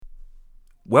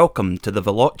Welcome to the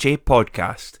Veloce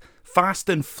Podcast, fast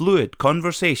and fluid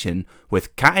conversation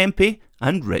with Cat Impey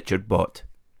and Richard Bott.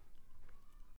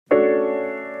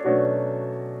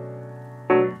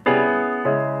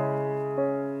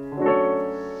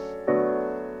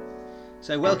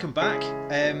 So welcome back.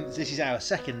 This is our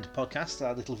second podcast,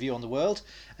 our little view on the world.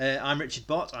 I'm Richard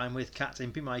Bott. I'm with Cat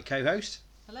Impey, my co-host.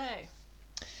 Hello.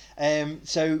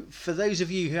 So for those of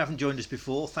you who haven't joined us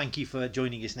before, thank you for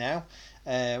joining us now,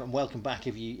 and welcome back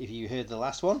if you heard the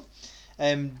last one.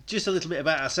 Just a little bit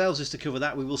about ourselves, just to cover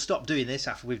that. We will stop doing this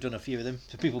after we've done a few of them,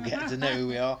 so people get to know who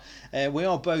we are. We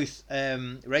are both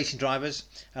racing drivers,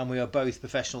 and we are both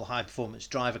professional high-performance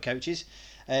driver coaches.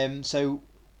 So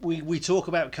we talk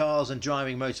about cars and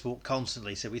driving motorsport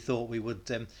constantly, so we thought we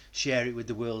would share it with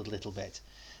the world a little bit.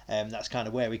 That's kind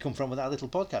of where we come from with our little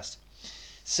podcast.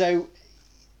 So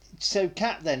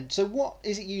Kat, then, so what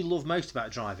is it you love most about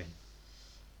driving?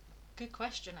 Good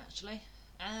question, actually.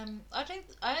 I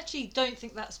actually don't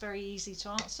think that's very easy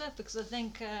to answer, because I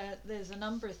think there's a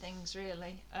number of things,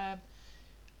 really.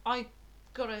 I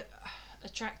got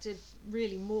attracted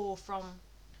really more from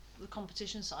the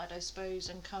competition side, I suppose,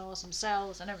 and cars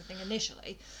themselves and everything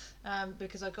initially,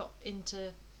 because I got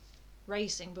into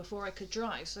racing before I could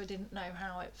drive, so I didn't know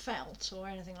how it felt or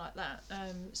anything like that.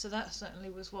 So that certainly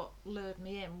was what lured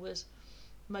me in, was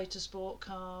motorsport,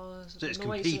 cars. So it's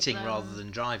competing rather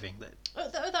than driving.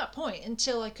 At that point,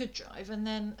 until I could drive, and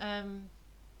then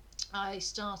I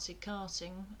started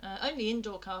karting, only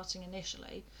indoor karting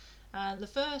initially. The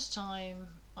first time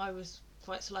I was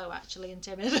quite slow, actually, and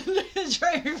timid, and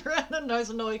drove around, and I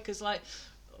was annoyed because, like,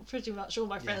 pretty much all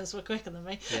my friends were quicker than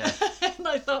me. Yeah. And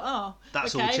I thought,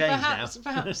 that's okay, all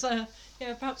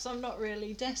changed perhaps I'm not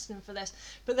really destined for this.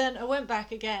 But then I went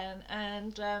back again,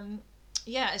 and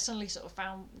I suddenly sort of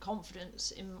found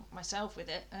confidence in myself with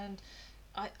it, and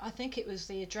I think it was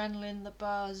the adrenaline, the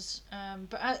buzz,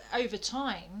 but over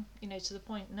time, to the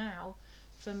point now,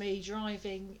 for me,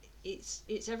 driving,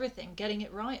 it's everything, getting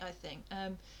it right, I think.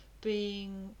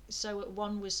 Being so at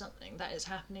one with something that is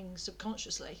happening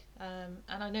subconsciously, and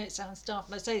I know it sounds daft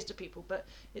and I say this to people, but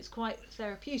it's quite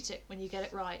therapeutic when you get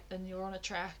it right and you're on a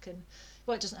track. And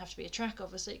well, it doesn't have to be a track,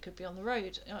 obviously, it could be on the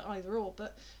road, either or,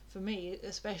 but for me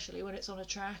especially, when it's on a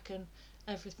track and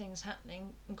everything's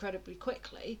happening incredibly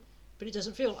quickly, but it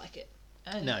doesn't feel like it,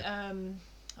 and no.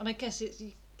 And I guess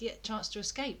you get a chance to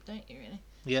escape, don't you, really?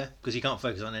 Yeah, because you can't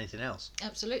focus on anything else.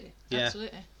 Absolutely.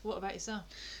 What about yourself?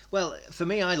 Well, for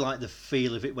me, I like the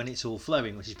feel of it when it's all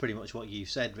flowing, which is pretty much what you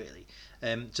said, really.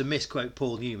 To misquote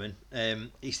Paul Newman,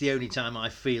 it's the only time I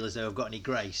feel as though I've got any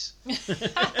grace.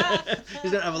 Because I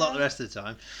don't have a lot the rest of the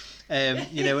time.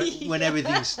 When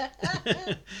everything's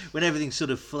when everything's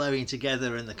sort of flowing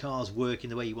together and the car's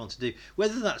working the way you want to do,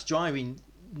 whether that's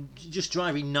just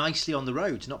driving nicely on the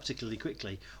roads, not particularly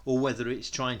quickly, or whether it's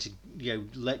trying to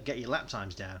get your lap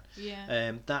times down.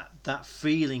 Yeah. That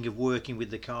feeling of working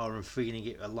with the car and feeling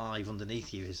it alive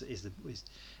underneath you is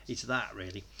it's that,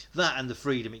 really, that and the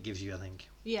freedom it gives you, I think.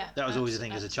 Yeah. That was always the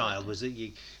thing as a child, was that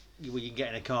you can get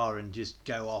in a car and just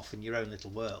go off in your own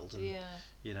little world. And,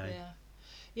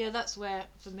 Yeah, that's where,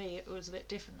 for me, it was a bit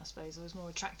different, I suppose. I was more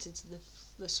attracted to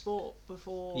the sport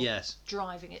before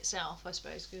driving itself, I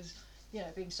suppose, because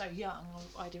being so young,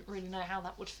 I didn't really know how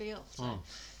that would feel.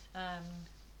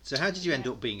 So how did you end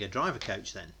up being a driver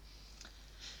coach then?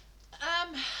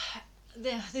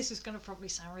 This is going to probably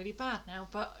sound really bad now,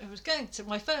 but it was going to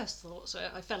my first thought, so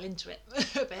I fell into it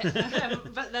a bit.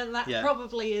 But then that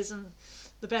probably isn't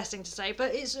the best thing to say.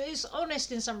 But it's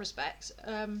honest in some respects.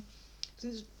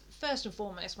 Since first and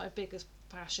foremost, my biggest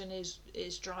passion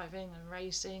is driving and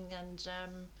racing and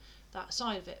that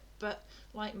side of it. But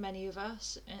like many of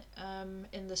us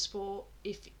in the sport,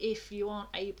 if you aren't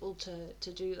able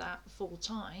to do that full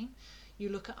time, you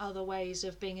look at other ways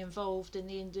of being involved in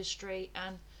the industry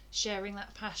and sharing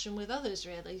that passion with others,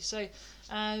 really. So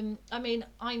I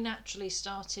naturally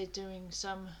started doing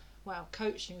some,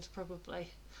 coaching is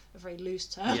probably a very loose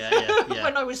term.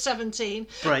 When I was 17.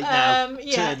 Right now.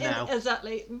 Turn now.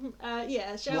 Exactly.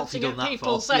 Shouting at For?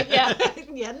 people. So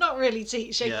not really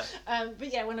teaching. Yeah.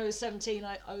 But when I was 17,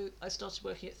 I started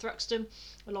working at Thruxton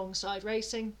alongside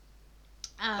racing.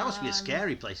 That must be a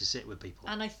scary place to sit with people.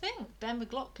 And I think Ben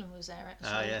McLaughlin was there, actually.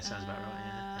 Oh yeah, sounds about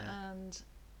right. Yeah. And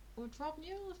would Rob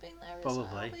Newell have been there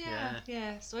probably, as well?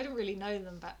 Yeah. So I didn't really know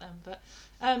them back then, but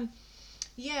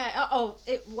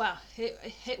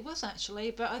it was actually,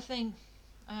 but I think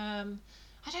I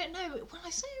don't know. When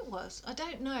I say it was, I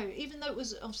don't know. Even though it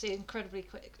was obviously incredibly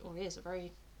quick, or is a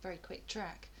very, very quick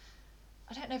track,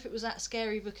 I don't know if it was that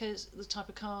scary because the type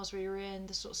of cars we were in,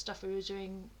 the sort of stuff we were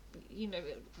doing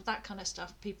that kind of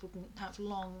stuff. People didn't have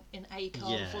long in a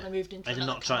car before they moved into and another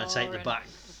they're not trying to take car the back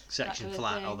section kind of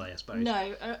flat, thing. are they? I suppose.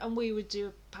 No, and we would do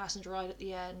a passenger ride at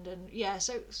the end, and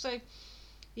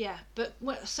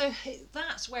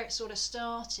that's where it sort of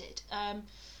started.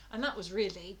 And that was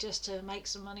really just to make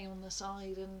some money on the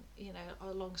side and,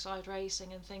 alongside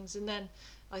racing and things. And then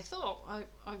I thought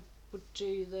I would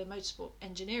do the motorsport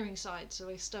engineering side, so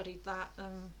I studied that.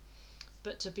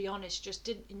 But to be honest, just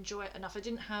didn't enjoy it enough.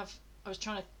 I was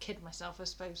trying to kid myself, I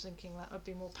suppose, thinking that I'd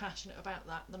be more passionate about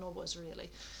that than I was really.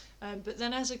 But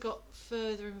then as I got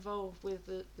further involved with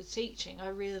the teaching, I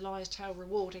realised how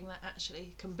rewarding that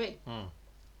actually can be.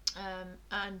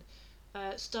 And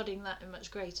studying that in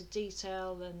much greater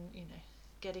detail and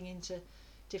getting into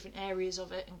different areas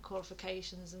of it and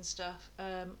qualifications and stuff,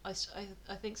 I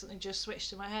think something just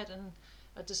switched in my head, and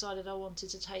I decided I wanted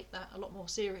to take that a lot more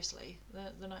seriously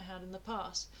than I had in the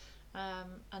past.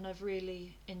 And I've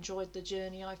really enjoyed the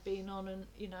journey I've been on, and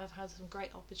I've had some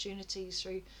great opportunities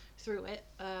through it.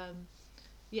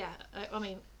 I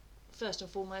mean, first and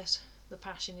foremost, the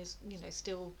passion is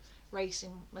still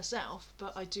racing myself,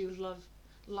 but I do love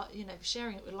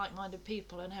sharing it with like-minded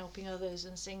people and helping others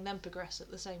and seeing them progress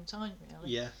at the same time,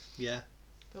 really. Yeah.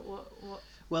 But what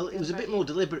Well, it was a bit more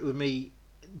deliberate with me,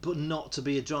 but not to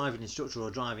be a driving instructor or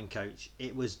a driving coach.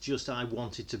 It was just I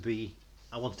wanted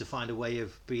to find a way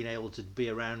of being able to be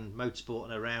around motorsport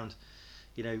and around,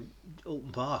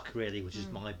 Alton Park, really, which is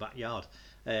my backyard.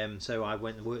 So I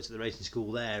went and worked at the racing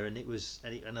school there, and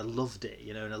and I loved it,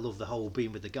 and I loved the whole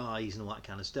being with the guys and all that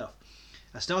kind of stuff.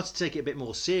 I started to take it a bit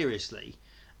more seriously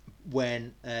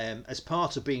when, as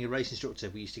part of being a race instructor,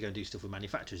 we used to go and do stuff with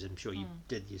manufacturers. I'm sure you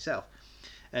did yourself.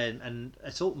 And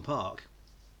at Alton Park,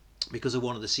 because of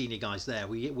one of the senior guys there,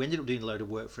 we ended up doing a load of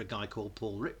work for a guy called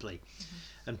Paul Ripley.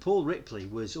 And Paul Ripley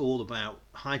was all about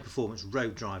high performance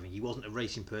road driving. He wasn't a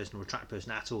racing person or a track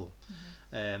person at all.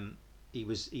 He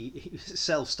was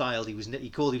self-styled. He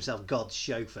called himself God's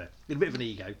chauffeur. With a bit of an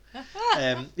ego,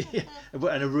 and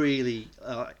a really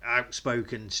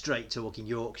outspoken, straight-talking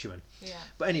Yorkshireman. Yeah.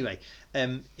 But anyway,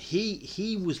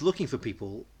 he was looking for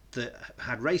people that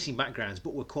had racing backgrounds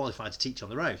but were qualified to teach on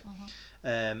the road.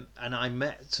 And I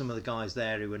met some of the guys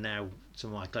there who are now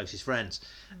some of my closest friends.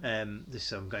 I'm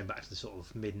going back to the sort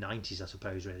of mid-90s, I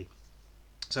suppose, really.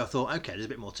 So I thought, okay, there's a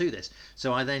bit more to this.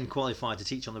 So I then qualified to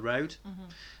teach on the road.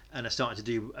 And I started to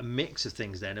do a mix of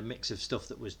things then, a mix of stuff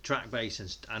that was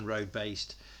track-based and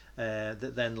road-based,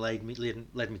 that then led me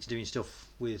to doing stuff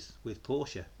with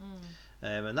Porsche.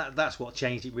 And that's what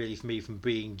changed it really for me, from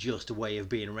being just a way of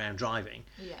being around driving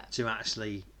to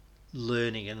actually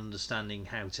learning and understanding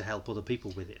how to help other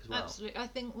people with it as well. Absolutely. I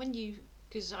think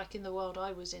because like in the world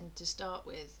I was in to start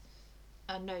with,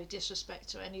 and no disrespect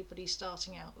to anybody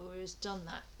starting out who has done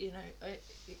that,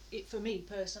 for me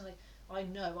personally, I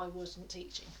know I wasn't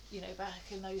teaching, back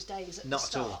in those days at Not the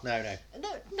start. at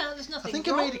all, No, there's nothing I think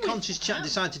wrong I made a with conscious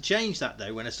decide to change that,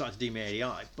 though, when I started to do my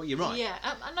ADI, but you're right. Yeah,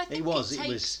 and I think it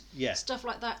was stuff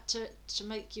like that to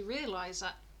make you realise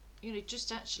that,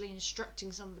 just actually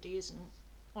instructing somebody isn't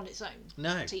on its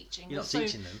own teaching. You're not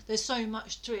teaching them. There's so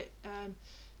much to it,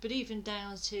 but even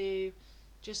down to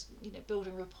just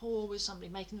building rapport with somebody,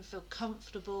 making them feel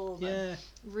comfortable, and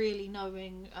really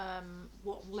knowing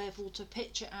what level to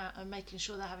pitch it at, and making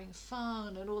sure they're having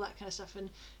fun and all that kind of stuff.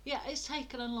 And it's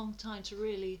taken a long time to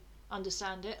really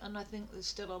understand it, and I think there's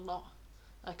still a lot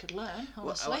I could learn,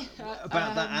 honestly.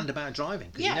 About that and about driving,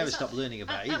 because you never stop learning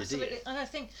about it either, absolutely. do you? And I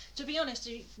think, to be honest,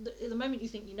 the moment you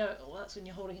think you know it all, that's when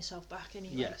you're holding yourself back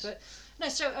anyway. Yes. But no,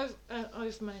 so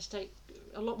I've managed to take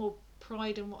a lot more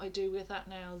pride in what I do with that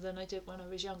now than I did when I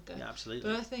was younger. Yeah,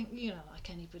 absolutely. But I think, like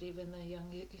anybody when they're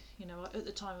young, at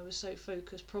the time I was so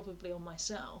focused probably on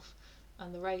myself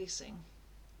and the racing,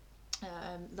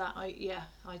 that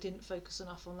I didn't focus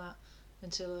enough on that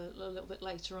until a little bit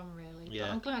later on, really. Yeah.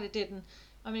 But I'm glad I did, and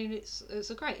I mean it's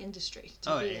a great industry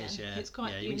to be in. It is, yeah. It's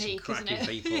quite you meet unique, some cracking isn't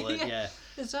it? people, and,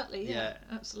 Exactly. Yeah.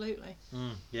 Absolutely.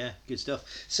 Yeah, good stuff.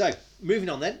 So, moving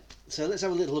on then. So let's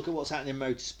have a little look at what's happening in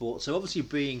motorsport. So obviously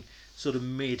being sort of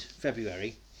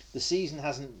mid-February, the season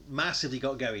hasn't massively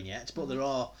got going yet, but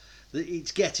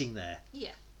it's getting there.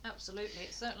 Yeah, absolutely.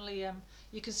 It's certainly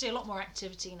you can see a lot more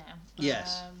activity now.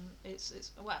 Yes. It's in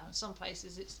some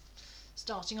places it's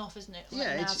starting off, isn't it? Like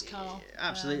NASCAR.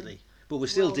 Absolutely. But But we're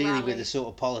still dealing with the sort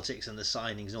of politics and the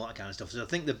signings and all that kind of stuff. So I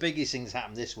think the biggest thing that's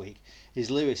happened this week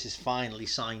is Lewis has finally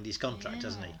signed his contract,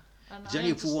 hasn't he? And He's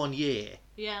only up for 1 year.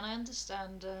 Yeah, and I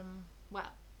understand.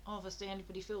 Obviously,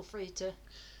 anybody feel free to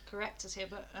correct us here,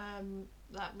 but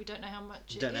that we don't know how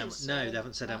much it is. No, they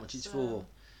haven't said how much it's for.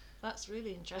 That's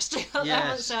really interesting. They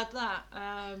haven't said that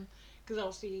because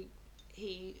obviously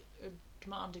he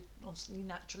commanded obviously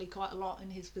naturally quite a lot in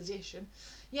his position.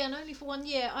 Yeah, and only for 1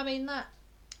 year. I mean,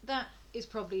 that is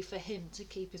probably for him to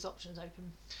keep his options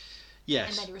open.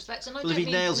 Yes. In many respects. And well, if he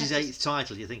nails his 8th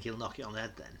title, do you think he'll knock it on the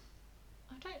head then?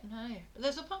 I don't know.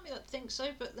 There's a part of me that thinks so,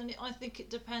 but then I think it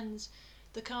depends.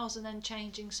 The cars are then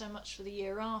changing so much for the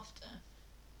year after.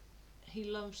 He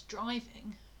loves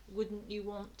driving. Wouldn't you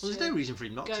want to? Well, there's no reason for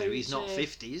him not to. He's not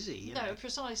 50, is he? You no, know?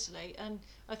 Precisely. And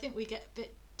I think we get a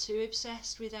bit too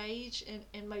obsessed with age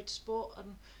in motorsport.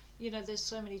 And, there's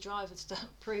so many drivers that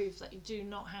prove that you do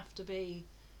not have to be,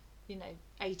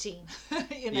 18,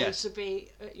 yes. to be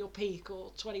at your peak,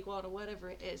 or 21 or whatever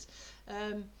it is.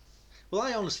 Well,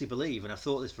 I honestly believe, and I've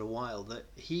thought this for a while, that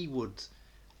he would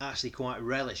actually quite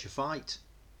relish a fight.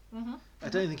 Mm-hmm. I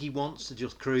don't think he wants to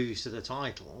just cruise to the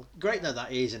title. Great though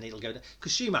that is, and it'll go down.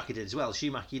 Because Schumacher did as well.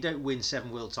 Schumacher, you don't win 7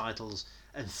 world titles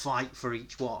and fight for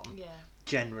each one. Yeah.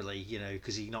 Generally,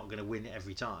 because you're not going to win it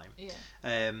every time.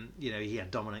 Yeah. He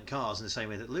had dominant cars in the same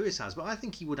way that Lewis has, but I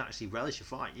think he would actually relish a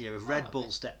fight. If Red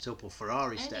Bull stepped up or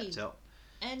Ferrari stepped up.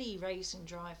 Any racing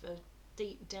driver,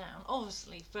 deep down,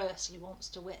 obviously, firstly wants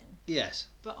to win. Yes.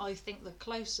 But I think the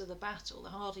closer the battle, the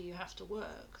harder you have to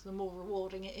work, the more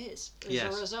rewarding it is as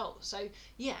yes. a result. So,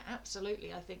 yeah,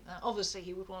 absolutely, I think that. Obviously,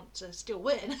 he would want to still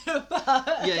win.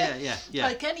 But yeah.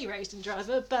 Like any racing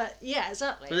driver, but yeah,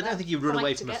 exactly. But I don't think he'd run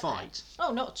away from a fight. There.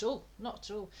 Oh, not at all. Not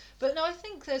at all. But no, I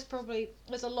think there's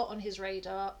a lot on his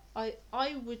radar.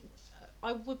 I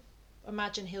would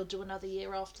imagine he'll do another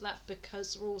year after that,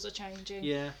 because the rules are changing.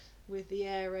 Yeah. With the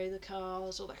aero, the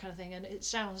cars, all that kind of thing, and it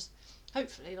sounds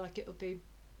hopefully like it will be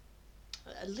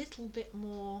a little bit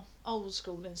more old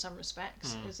school in some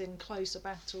respects, as in closer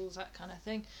battles, that kind of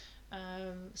thing.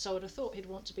 So I'd have thought he'd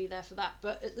want to be there for that,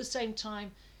 but at the same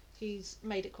time, he's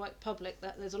made it quite public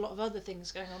that there's a lot of other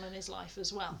things going on in his life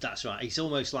as well. That's right. It's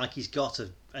almost like he's got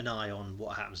an eye on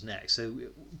what happens next. So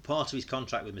part of his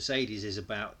contract with Mercedes is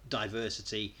about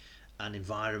diversity and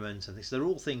environment, and they're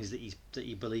all things that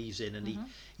he believes in, and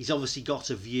he's obviously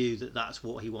got a view that's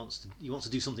what he wants to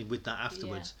do something with that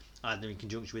afterwards, either in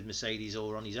conjunction with Mercedes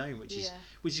or on his own, which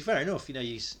is fair enough.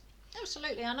 He's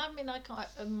absolutely, and I mean I quite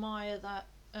admire that.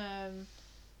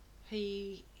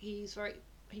 He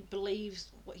believes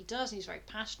what he does, and he's very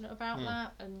passionate about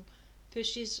that, and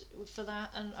pushes for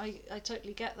that, and I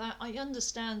totally get that. I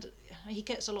understand he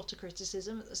gets a lot of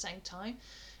criticism at the same time,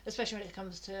 especially when it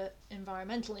comes to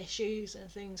environmental issues and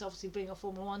things, obviously being a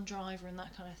Formula 1 driver and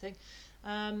that kind of thing.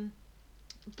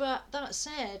 But that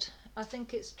said, I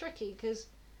think it's tricky because,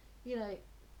 it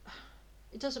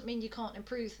doesn't mean you can't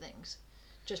improve things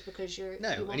just because you're...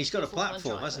 No, and he's got a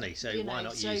platform, hasn't he? So why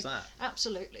not use that?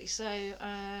 Absolutely. So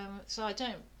I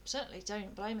certainly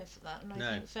don't blame him for that, and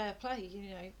I think fair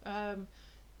play,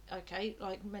 okay,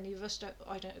 like many of us,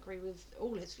 I don't agree with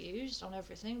all his views on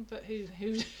everything, but who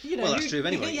well, that's true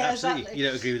anyway. Yeah, absolutely. Exactly. You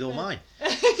don't agree with all mine.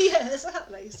 Yeah,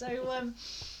 exactly. So,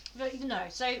 but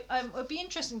it'll be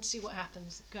interesting to see what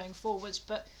happens going forwards.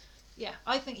 But yeah,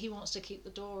 I think he wants to keep the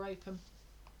door open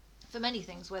for many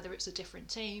things, whether it's a different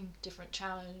team, different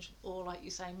challenge, or like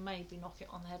you say, maybe knock it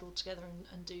on the head altogether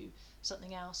and do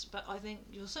something else. But I think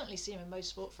you'll certainly see him in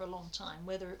motorsport for a long time,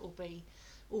 whether it will be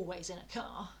always in a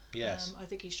car. Yes. I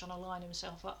think he's trying to line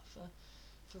himself up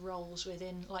for roles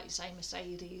within, like you say,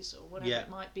 Mercedes or whatever it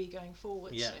might be going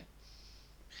forward. Yeah. So.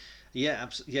 Yeah,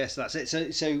 yes, that's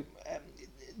it. So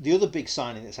the other big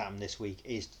signing that's happened this week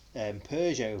is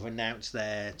Peugeot have announced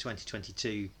their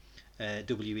 2022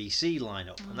 WEC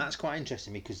lineup, and that's quite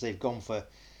interesting because they've gone for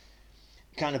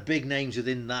kind of big names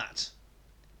within that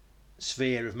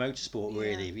sphere of motorsport.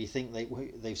 Really, if you think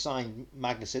they've signed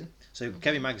Magnussen, so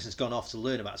Kevin Magnussen's gone off to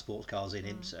learn about sports cars in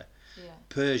IMSA.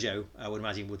 Peugeot, I would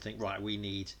imagine, would think, right, we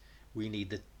need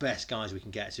the best guys we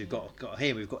can get. So we've got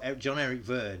him. We've got John-Eric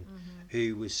Verne,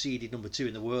 who was seeded number 2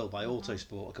 in the world by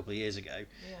Autosport a couple of years ago,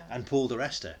 and Paul di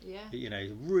Resta.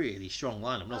 Really strong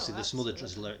lineup. And obviously, there's some other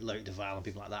Loic Duval and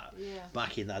people like that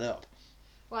backing that up.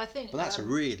 Well, I think, but that's a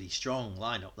really strong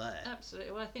lineup there.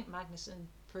 Absolutely. Well, I think Magnussen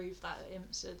proved that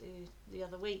at IMSA the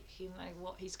other week.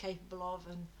 What he's capable of,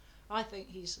 and I think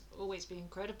he's always been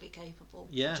incredibly capable.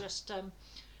 Yeah. Just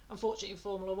unfortunately, in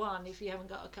Formula 1, if you haven't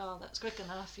got a car that's quick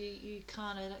enough, you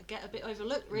kind of get a bit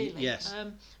overlooked, really. Yes.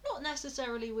 Not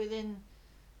necessarily within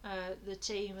the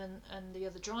team and the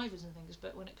other drivers and things,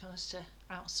 but when it comes to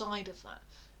outside of that,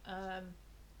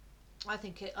 I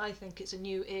think it's a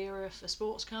new era for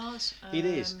sports cars. It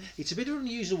is. It's a bit of an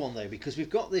unusual one though, because we've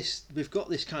got this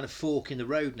kind of fork in the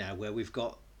road now, where we've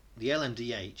got the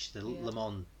LMDH, the Le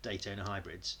Mans Daytona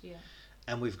hybrids,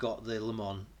 and we've got the Le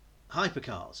Mans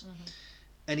hypercars.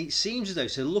 And it seems as though,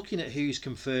 so looking at who's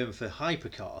confirmed for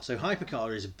Hypercar, so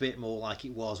Hypercar is a bit more like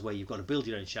it was, where you've got to build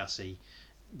your own chassis,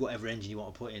 whatever engine you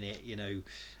want to put in it,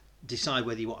 decide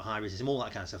whether you want hybrid system, all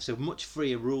that kind of stuff. So much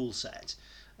freer rule set.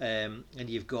 And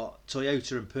you've got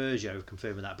Toyota and Peugeot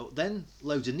confirming that, but then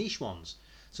loads of niche ones.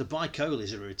 So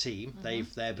Bicolis are a team;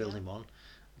 they're building one.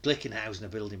 Glickenhaus are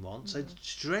building one. So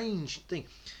strange thing,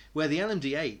 where the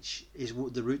LMDH is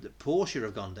the route that Porsche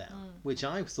have gone down, which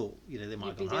I thought they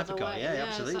might have gone hypercar. Yeah,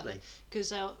 absolutely.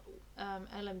 Because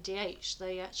LMDH,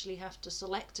 they actually have to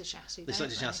select a chassis. They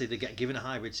select a chassis. They get given a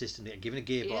hybrid system. They get given a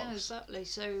gearbox. Yeah, exactly.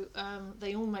 So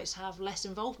they almost have less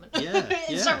involvement. Yeah,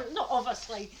 So, not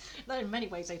obviously. In many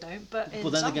ways they don't, but in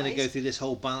then they're going ways. to go through this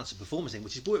whole balance of performance thing,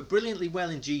 which has worked brilliantly well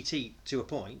in GT to a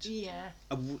point. Yeah.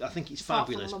 I think it's Apart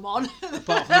fabulous. From Le Mans.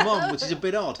 Apart from Le Mans, which is a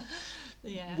bit odd.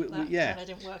 Yeah, that kind of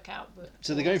didn't work out. But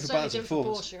so they're going for balance of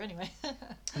performance. For Porsche anyway.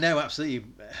 No, absolutely.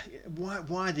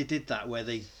 Why they did that? Where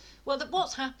they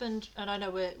what's happened, and I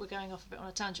know we're going off a bit on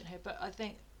a tangent here, but I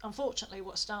think unfortunately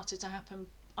what started to happen,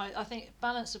 I think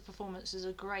balance of performance is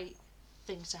a great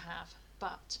thing to have,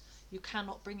 but you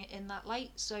cannot bring it in that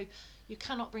late. So you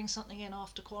cannot bring something in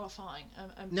after qualifying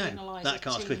and penalise that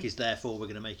car's quick is therefore we're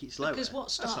going to make it slower. Because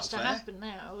what starts to happen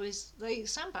now is they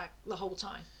sandbag the whole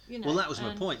time. Well, that was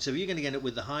my point. So you're going to end up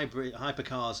with the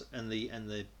hypercars and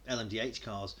the LMDH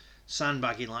cars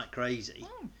sandbagging like crazy.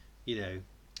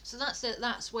 So that's it.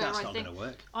 That's where not going to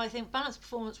work. I think balance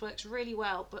performance works really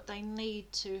well, but they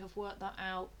need to have worked that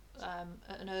out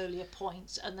at an earlier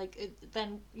point, and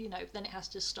then it has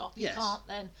to stop. You can't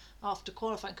then after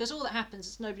qualifying, because all that happens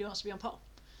is nobody wants to be on pole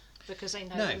because they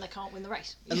know then they can't win the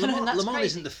race. And Le Mans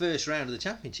isn't the first round of the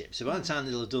championship, so by the time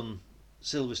they'll have done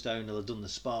Silverstone, they'll have done the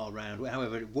Spa round,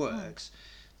 however it works.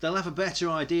 They'll have a better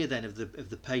idea then of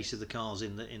the pace of the cars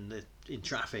in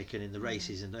traffic and in the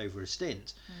races and over a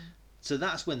stint. So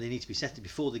that's when they need to be set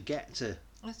before they get to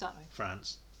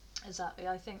France. Exactly,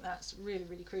 I think that's really,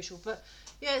 really crucial. But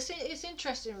yeah, it's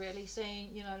interesting really seeing,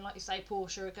 like you say,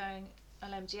 Porsche are going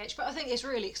LMDH, but I think it's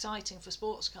really exciting for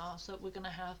sports cars that we're going to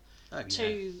have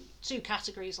two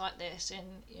categories like this in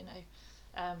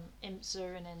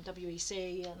IMSA and in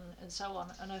WEC and so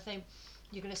on. And I think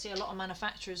you're going to see a lot of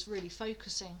manufacturers really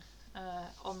focusing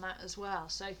on that as well.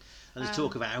 So and there's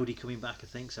talk of Audi coming back, I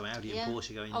think. So Audi and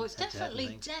Porsche going. Oh, it's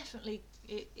definitely.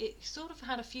 It sort of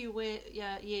had a few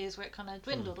years where it kind of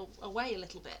dwindled away a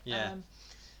little bit. Yeah.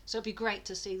 So it'd be great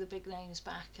to see the big names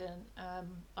back, and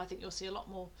I think you'll see a lot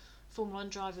more Formula 1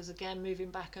 drivers again moving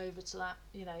back over to that.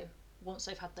 Once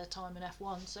they've had their time in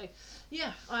F1. So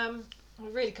yeah, I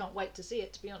really can't wait to see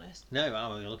it, to be honest. No,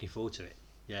 I'm looking forward to it.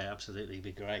 Yeah, absolutely, it'd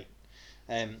be great.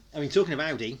 Talking of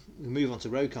Audi, we move on to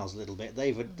road cars a little bit.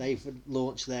 They've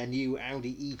launched their new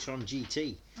Audi e-tron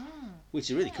GT, which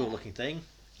is a really cool looking thing.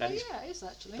 And it is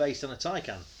actually based on a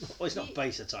Taycan. Well, it's not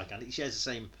based on a Taycan. It shares the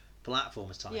same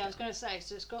platform as Taycan. Yeah, I was going to say.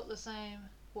 So it's got the same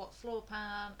floor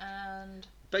pan and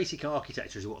basic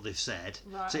architecture is what they've said.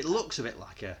 Right, so it looks a bit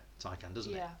like a Taycan,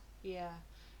 doesn't it? Yeah.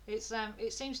 It's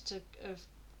it seems to have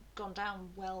gone down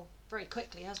very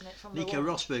quickly, hasn't it? From Nico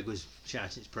Rosberg was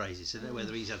shouting its praises. So I don't know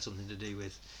whether he's had something to do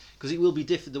with, because it will be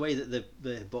different. The way that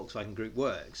the Volkswagen Group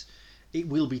works, it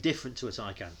will be different to a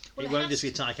Taycan. Well, it won't just be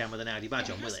a Taycan with an Audi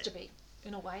badge on, will it? It has to be.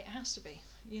 In a way, it has to be,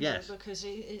 yes. Because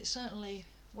it certainly.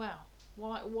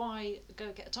 Why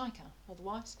go get a Taycan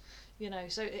otherwise?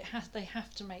 So they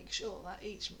have to make sure that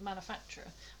each manufacturer.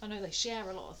 I know they share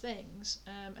a lot of things,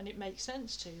 and it makes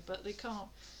sense to, but they can't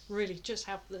really just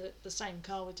have the same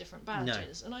car with different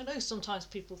badges. No. And I know sometimes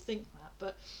people think that,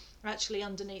 but actually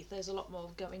underneath there's a lot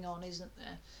more going on, isn't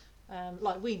there?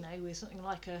 Like we know with something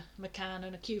like a Macan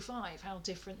and a Q5, how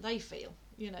different they feel.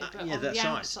 But on the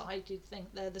outside you'd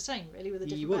think they're the same, really, with a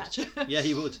different badge. Yeah,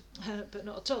 you would. But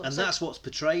not at all. And that's what's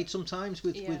portrayed sometimes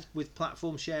with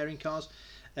platform sharing cars.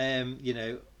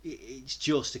 It's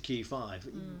just a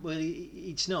Q5. Well,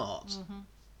 it's not. Mm-hmm.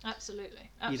 Absolutely.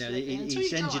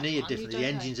 It's engineered differently. The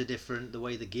engines are different. The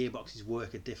way the gearboxes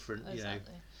work are different.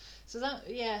 Exactly.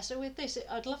 So with this,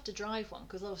 I'd love to drive one,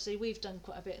 because obviously we've done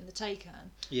quite a bit in the Taycan.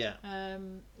 Yeah.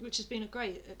 Which has been a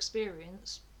great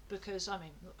experience, because I'm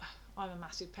a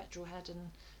massive petrol head and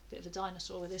a bit of a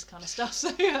dinosaur with this kind of stuff.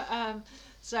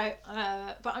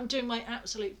 But I'm doing my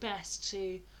absolute best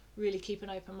to really keep an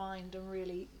open mind and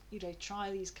really, try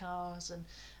these cars, and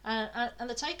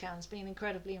the Taycan's been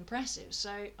incredibly impressive.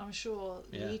 So I'm sure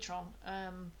the e-tron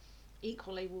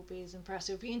equally will be as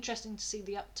impressive. It'll be interesting to see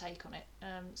the uptake on it.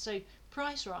 So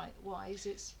price wise,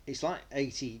 it's like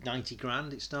 80-90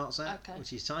 grand it starts at,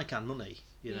 which is Taycan money.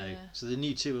 So the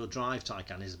new 2-wheel drive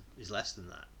Taycan is less than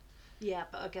that. Yeah,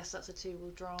 but I guess that's a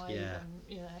 2-wheel drive. Yeah.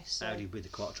 And, so. Audi with the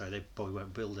Quattro, they probably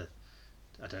won't build a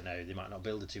I don't know. They might not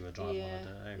build a 2-wheel drive one. I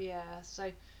don't know. Yeah.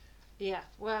 So, yeah.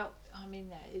 Well, I mean,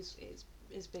 yeah,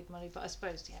 it's big money, but I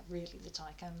suppose really the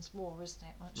Taycan's more, isn't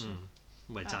it? Once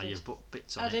By the time you've put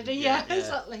bits on added it. Yeah,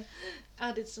 exactly.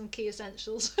 Added some key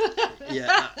essentials.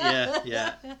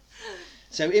 yeah.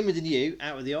 So in with the new,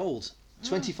 out with the old.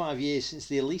 25 years since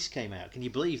the Elise came out. Can you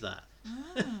believe that?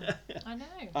 I know.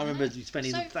 I remember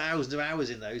spending thousands of hours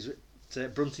in those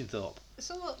at Bruntingthorpe.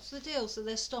 So what's the deal? So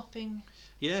they're stopping...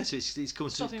 Yeah, so it's come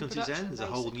to its end. There's a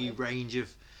whole new range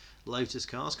of Lotus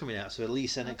cars coming out. So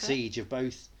Elise and Exige have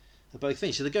both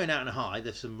finished. So they're going out in a high.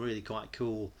 There's some really quite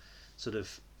cool sort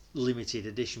of limited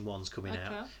edition ones coming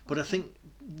out. But I think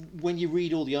when you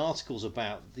read all the articles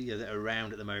about that are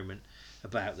around at the moment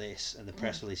about this and the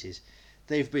press releases,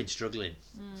 they've been struggling.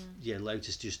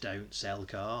 Lotus just don't sell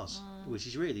cars, which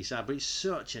is really sad. But it's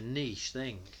such a niche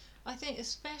thing. I think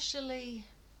especially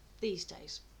these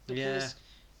days, because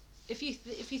if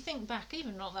you think back,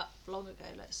 even not that long ago,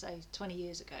 let's say 20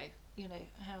 years ago,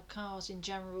 how cars in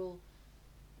general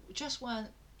just weren't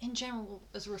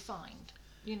as refined.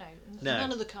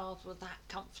 None of the cars were that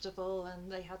comfortable,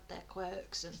 and they had their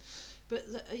quirks. But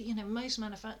most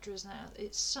manufacturers now,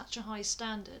 it's such a high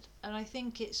standard, and I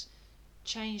think it's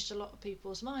changed a lot of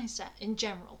people's mindset in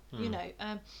general.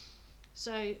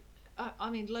 So I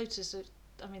mean, Lotus are.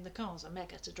 I mean, the cars are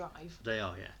mega to drive. They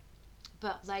are, yeah.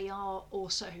 But they are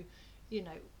also,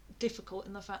 difficult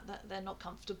in the fact that they're not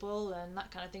comfortable and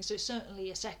that kind of thing. So it's certainly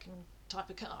a second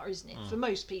type of car, isn't it? For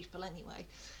most people, anyway.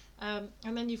 And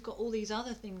then you've got all these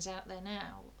other things out there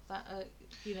now that are,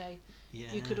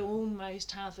 you could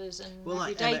almost have as an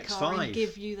everyday car and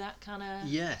give you that kind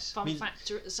of fun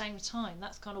factor at the same time.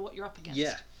 That's kind of what you're up against.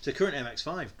 Yeah. So current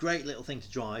MX-5, great little thing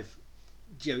to drive.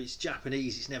 It's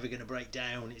Japanese, it's never going to break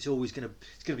down, it's going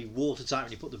to be watertight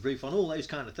when you put the roof on, all those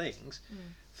kind of things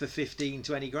for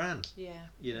 15-20 grand.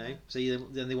 So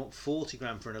then they want 40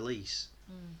 grand for an Elise.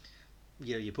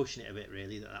 You're pushing it a bit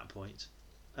really at that point.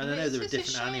 And I know they're a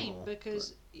different animal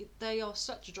because they are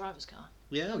such a driver's car.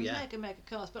 Mega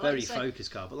cars, but very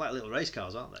focused car, but like little race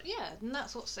cars, aren't they? Yeah, and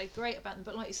that's what's so great about them.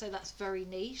 But like you say, that's very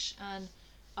niche, and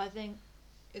I think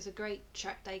it's a great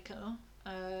track day car.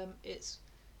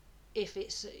 If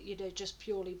it's just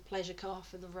purely pleasure car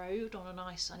for the road on a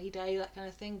nice sunny day, that kind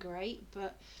of thing, great.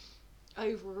 But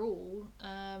overall,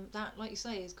 that, like you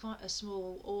say, is quite a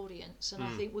small audience, and I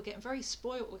think we're getting very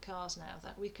spoilt with cars now,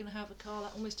 that we can have a car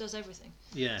that almost does everything.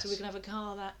 So we can have a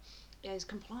car that is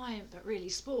compliant but really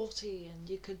sporty, and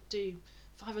you could do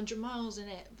 500 miles in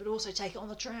it, but also take it on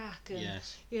the track, and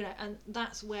and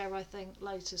that's where I think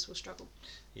Lotus will struggle.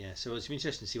 Yeah, so it's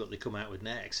interesting to see what they come out with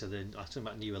next. So then I'm talking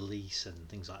about new Elise and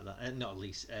things like that. Not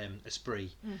Elise,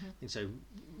 Esprit. And so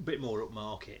a bit more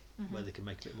upmarket, where they can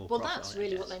make a bit more profit. Well, that's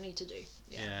really what they need to do.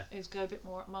 Is go a bit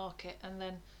more upmarket and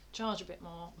then charge a bit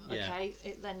more.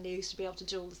 It then needs to be able to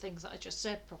do all the things that I just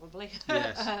said, probably.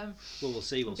 Well, we'll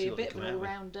see. We'll be see a what bit they of come an out with.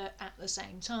 all-rounder at the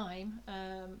same time,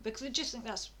 because I just think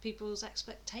that's people's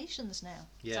expectations now.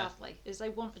 Sadly, is they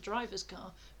want a driver's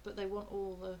car, but they want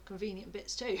all the convenient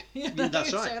bits too.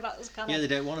 That's right. So that's kind of they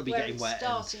don't want to be getting it's wet.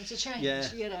 Starting to change.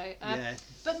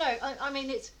 But no, I mean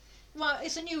it's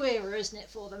a new era, isn't it,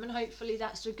 for them, and hopefully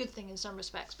that's a good thing in some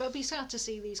respects. But it'd be sad to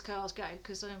see these cars go,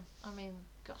 because I mean,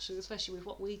 gosh, especially with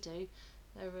what we do.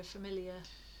 They're a familiar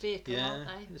vehicle, aren't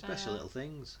they? Yeah, special little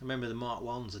things. I remember the Mark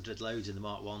 1s, I did loads in the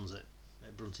Mark 1s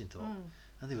at Bruntingthorpe,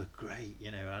 and they were great,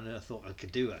 and I thought I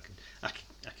could do it. I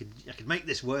could make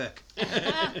this work.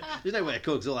 There's no way I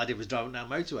could, because all I did was drive down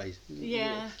motorways.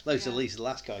 Loads of Elise, the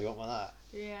last car you want with that.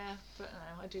 Yeah, but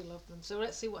no, I do love them. So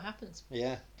let's see what happens.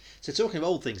 Yeah. So talking of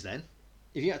old things then,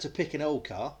 if you had to pick an old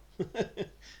car,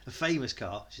 a famous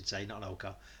car, I should say, not an old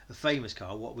car, a famous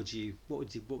car, what would you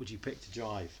pick to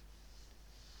drive?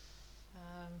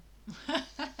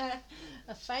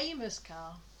 A famous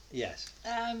car. Yes.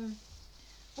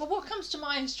 Well, what comes to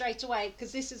mind straight away,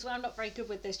 because this is where I'm not very good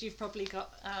with this. You've probably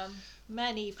got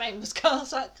many famous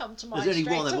cars that come to mind. There's only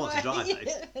straight one I away. want to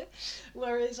drive, though.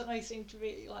 Whereas I seem to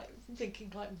be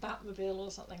thinking like Batmobile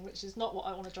or something, which is not what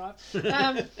I want to drive.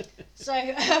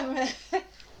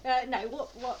 No.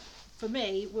 What for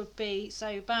me would be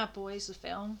Bad Boys, the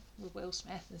film with Will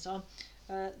Smith and so on.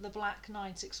 The black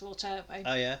 964 Turbo.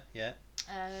 Oh yeah.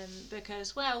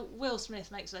 Because Will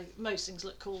Smith makes most things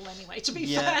look cool anyway. To be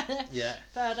fair. Yeah.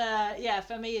 But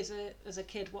for me as a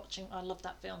kid watching, I loved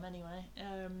that film anyway.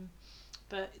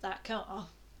 But that car,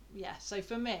 So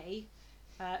for me,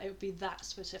 it would be that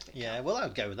specific. Yeah. car. Well, I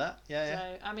would go with that. Yeah.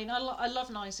 So I mean, I love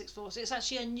 964. So it's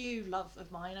actually a new love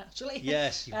of mine, actually.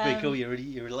 Yes, you're pretty cool.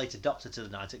 You're a late adopter to the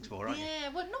 964, aren't you? Yeah.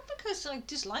 Well, not because I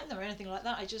dislike them or anything like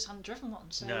that. I just hadn't driven one,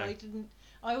 so I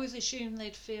I always assumed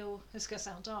they'd feel, it's going to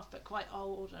sound daft, but quite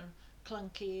old and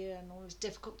clunky and always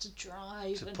difficult to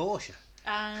drive. It's a Porsche.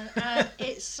 And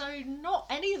it's so not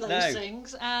any of those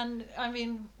things. And I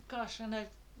mean, gosh, when I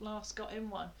last got in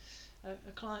one,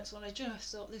 a client's one, I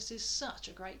just thought, this is such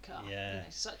a great car. Yeah. You know,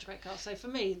 such a great car. So for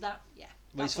me, that,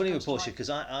 Well, it's funny with Porsche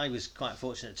because I was quite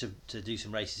fortunate to do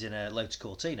some races in a Lotus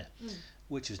Cortina,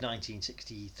 which was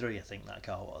 1963, I think that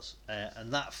car was.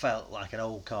 And that felt like an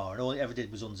old car. And all it ever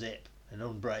did was unzip and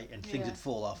unbrake and things would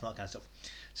fall off and that kind of stuff.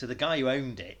 So the guy who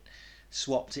owned it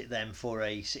swapped it then for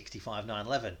a 65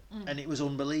 911, and it was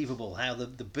unbelievable how the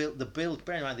build,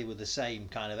 bearing in mind they were the same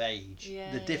kind of age,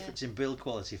 the difference in build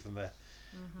quality from a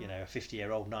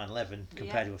 50-year-old 911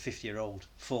 compared to a 50-year-old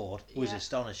Ford was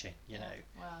astonishing. You know,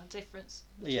 wow, difference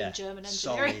between German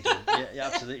solid, engineering.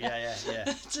 absolutely, yeah.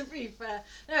 To be fair,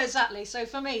 no, exactly. So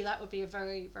for me, that would be a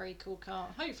very, very cool car.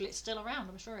 Hopefully, it's still around.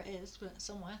 I'm sure it is, but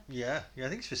somewhere. Yeah, I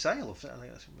think it's for sale. I've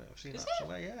seen that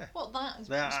somewhere. Yeah. What, that is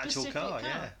that actual car?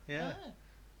 Yeah. Oh.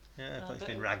 Yeah, but it's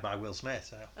been ragged by Will Smith.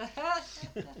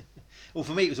 So. Well,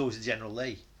 for me, it was always the General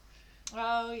Lee.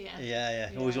 Oh yeah. Yeah.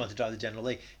 Always wanted to drive the General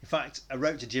Lee. In fact, I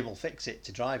wrote to Jim will fix it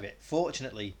to drive it.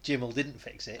 Fortunately, Jim didn't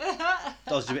fix it.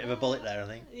 Dodged a bit of a bullet there, I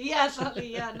think. Yeah,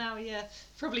 exactly. Yeah, now,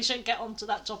 probably shouldn't get onto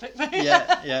that topic.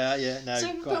 yeah. No.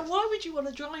 So, but why would you want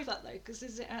to drive that though? Because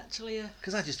is it actually a?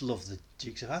 Because I just love the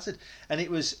Dukes of Hazzard,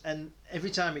 and every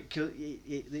time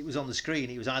it was on the screen,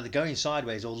 it was either going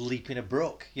sideways or leaping a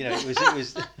brook. You know, it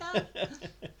was.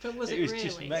 But was it really?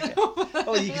 Just mega.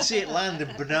 Oh, you could see it land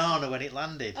and banana when it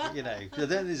landed. You know, I don't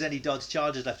think there's any Dodge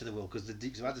Chargers left in the wheel because the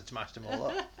Dukes of Hazzard smashed them all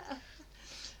up.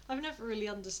 I've never really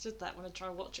understood that when I try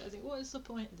and watch it. I think, what is the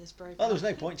point of this program? Oh, there was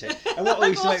no point to it. And what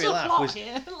used to make me laugh was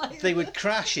they would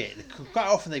crash it. Quite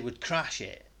often they would crash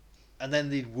it, and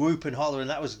then they'd whoop and holler, and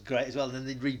that was great as well. And then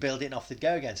they'd rebuild it and off they'd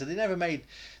go again. So they never made,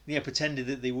 pretended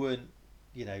that they weren't,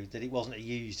 that it wasn't a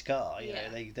used car. You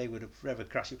know, they would have forever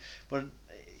crashed it. But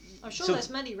I'm sure there's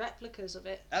many replicas of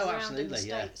it. Oh, around absolutely, in the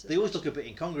States, They always look a bit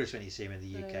incongruous when you see them in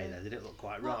the UK. Though they don't look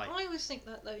quite right. I always think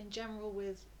that though in general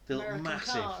with they look American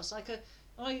massive. cars, like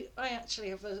I actually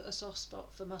have a soft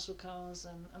spot for muscle cars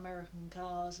and American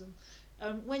cars,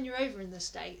 and when you're over in the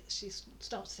States, you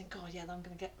start to think, oh yeah, I'm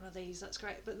going to get one of these. That's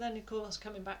great. But then of course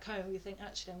coming back home, you think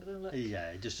actually I'm going to look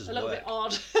it just doesn't a little work. bit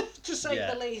odd to say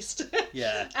the least.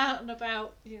 Yeah. Out and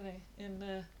about,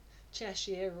 in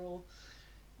Cheshire or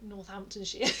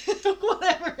Northamptonshire,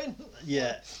 whatever.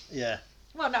 Yeah.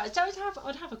 Well, no,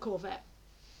 I'd have a Corvette.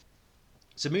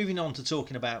 So moving on to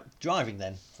talking about driving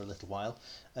then for a little while.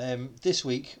 This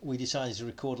week we decided to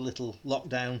record a little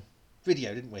lockdown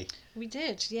video, didn't we? We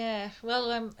did, yeah.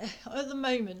 Well, at the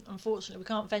moment, unfortunately, we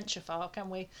can't venture far,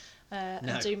 can we?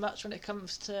 And do much when it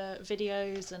comes to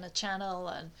videos and a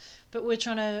channel, but we're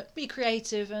trying to be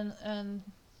creative and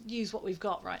use what we've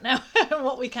got right now,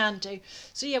 what we can do.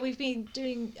 So yeah, we've been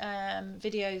doing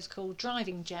videos called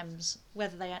Driving Gems.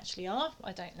 Whether they actually are,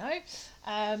 I don't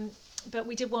know. But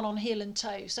we did one on heel and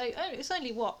toe. So it's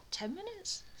only 10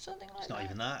 minutes, something like that. It's not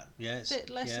even that. Yeah, it's a bit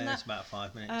less than that. It's about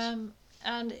 5 minutes.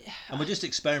 And we're just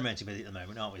experimenting with it at the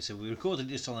moment, aren't we? So we recorded it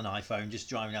just on an iPhone, just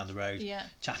driving down the road,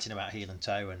 chatting about heel and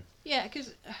toe, and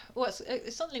because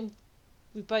it's something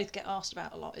we both get asked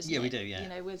about a lot, isn't it? Yeah, we do.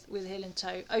 Yeah. With heel and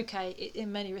toe. Okay,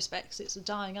 in many respects, it's a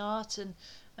dying art, and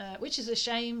which is a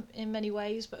shame in many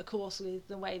ways. But of course, with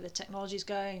the way the technology is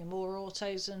going, and more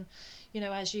autos, and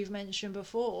as you've mentioned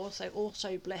before, so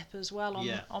auto blip as well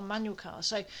on manual cars.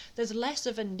 So there's less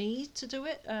of a need to do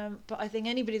it. But I think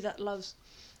anybody that loves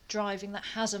driving that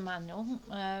has a manual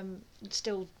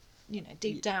still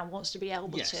deep down wants to be able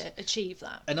to achieve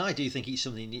that. And I do think it's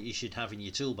something that you should have in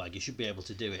your tool bag. You should be able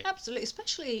to do it. Absolutely,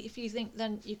 especially if you think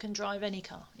then you can drive any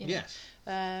car. Yes.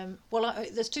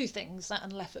 There's two things, that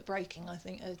and left foot braking, I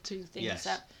think, are two things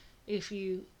that if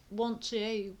you want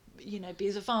to be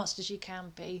as advanced as you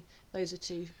can be, those are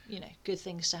two good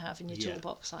things to have in your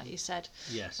toolbox, like you said.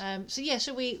 Yes.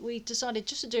 So we decided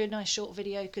just to do a nice short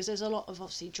video, because there's a lot of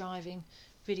obviously driving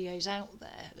videos out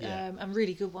there, and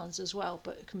really good ones as well,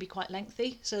 but it can be quite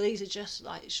lengthy. So these are just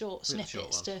like short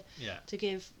snippets to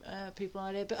give people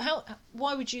an idea. But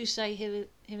why would you say heel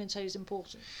and toe is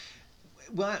important?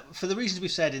 Well, for the reasons we've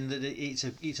said, in that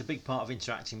it's a big part of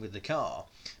interacting with the car.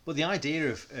 But the idea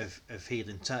of heel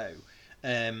and toe,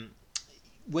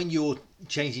 when you're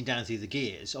changing down through the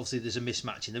gears, obviously there's a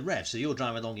mismatch in the rev. So you're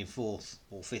driving along in 4th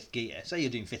or 5th gear. Say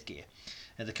you're doing 5th gear,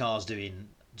 and the car's doing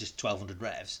just 1200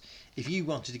 revs. If you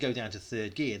wanted to go down to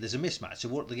 3rd gear, there's a mismatch. So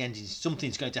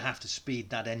something's going to have to speed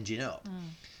that engine up.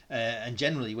 And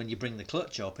generally, when you bring the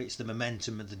clutch up, it's the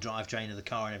momentum of the drivetrain of the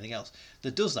car and everything else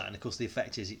that does that. And of course, the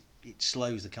effect is it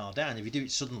slows the car down. If you do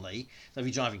it suddenly, so if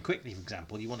you're driving quickly, for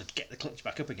example, you want to get the clutch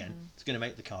back up again. It's going to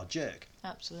make the car jerk.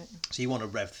 Absolutely. So you want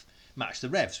to match the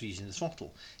revs using the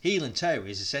throttle. Heel and toe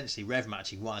is essentially rev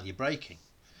matching while you're braking.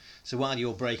 So while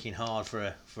you're braking hard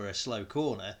for a slow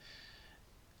corner,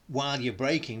 while you're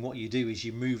braking, what you do is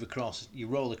you move across, you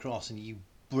roll across, and you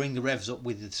bring the revs up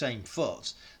with the same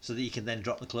foot, so that you can then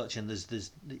drop the clutch, and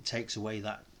it takes away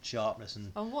that sharpness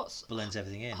and blends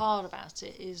everything in. Hard about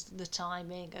it is the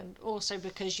timing, and also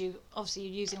because you're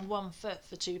using one foot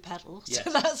for two pedals, yes. So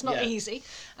that's not easy,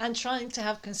 and trying to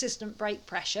have consistent brake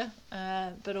pressure,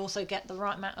 but also get the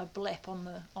right amount of blip on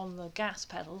the gas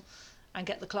pedal and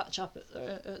get the clutch up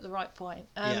at the right point.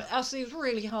 Obviously, it's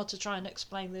really hard to try and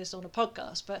explain this on a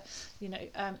podcast, but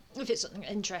if it's something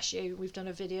that interests you, we've done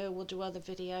a video, we'll do other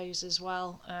videos as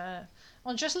well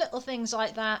on just little things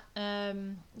like that,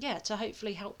 to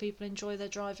hopefully help people enjoy their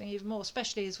driving even more,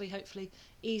 especially as we hopefully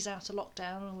ease out of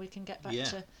lockdown and we can get back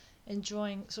to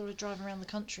enjoying sort of driving around the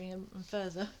country and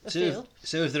further afield.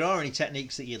 So if there are any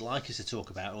techniques that you'd like us to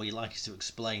talk about or you'd like us to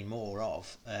explain more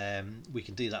of, we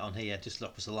can do that on here. Just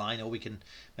drop us a line, or we can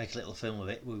make a little film of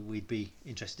it. We'd be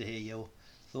interested to hear your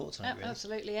thoughts on it, really.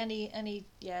 Absolutely. Any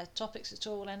topics at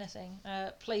all, anything,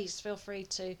 please feel free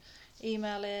to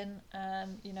email in,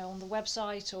 on the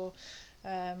website, or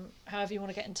however you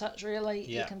want to get in touch, really.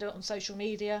 You can do it on social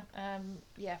media,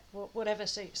 whatever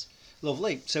suits.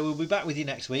 Lovely. So we'll be back with you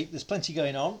next week. There's plenty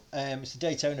going on. It's the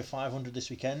Daytona 500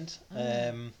 this weekend.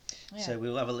 So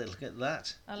we'll have a little look at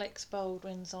that. Alex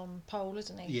Baldwin's on pole,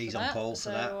 isn't he? Yeah, he's on pole for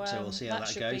that. So we'll see how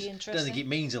that goes. Don't think it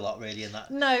means a lot, really, in that.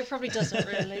 No, it probably doesn't,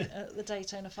 really, at the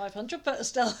Daytona 500, but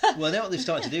still. Well, now what they've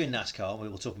started to do in NASCAR, we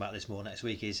will talk about this more next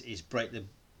week, is break the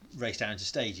race down into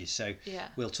stages. So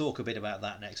we'll talk a bit about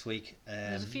that next week.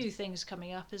 There's a few things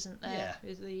coming up, isn't there? Yeah.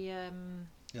 With the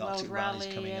World Arctic Rally's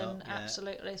Rally coming and up,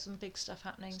 absolutely some big stuff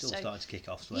happening. Still starting to kick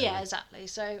off slowly. Yeah, exactly.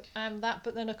 So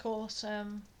but then of course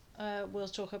we'll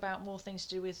talk about more things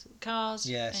to do with cars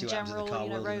in general,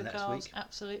 road cars,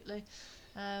 absolutely.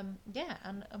 And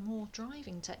more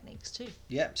driving techniques too.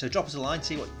 Yeah, so drop us a line,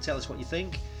 tell us what you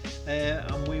think,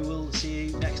 and we will see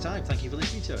you next time. Thank you for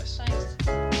listening to us. Thanks.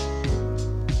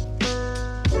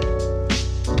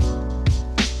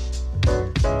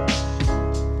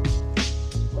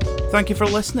 Thank you for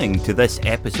listening to this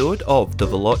episode of the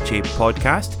Veloce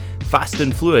Podcast, fast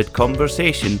and fluid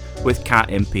conversation with Kat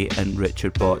Impey and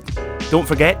Richard Bott. Don't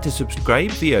forget to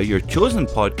subscribe via your chosen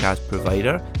podcast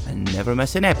provider and never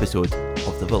miss an episode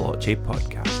of the Veloce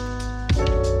Podcast.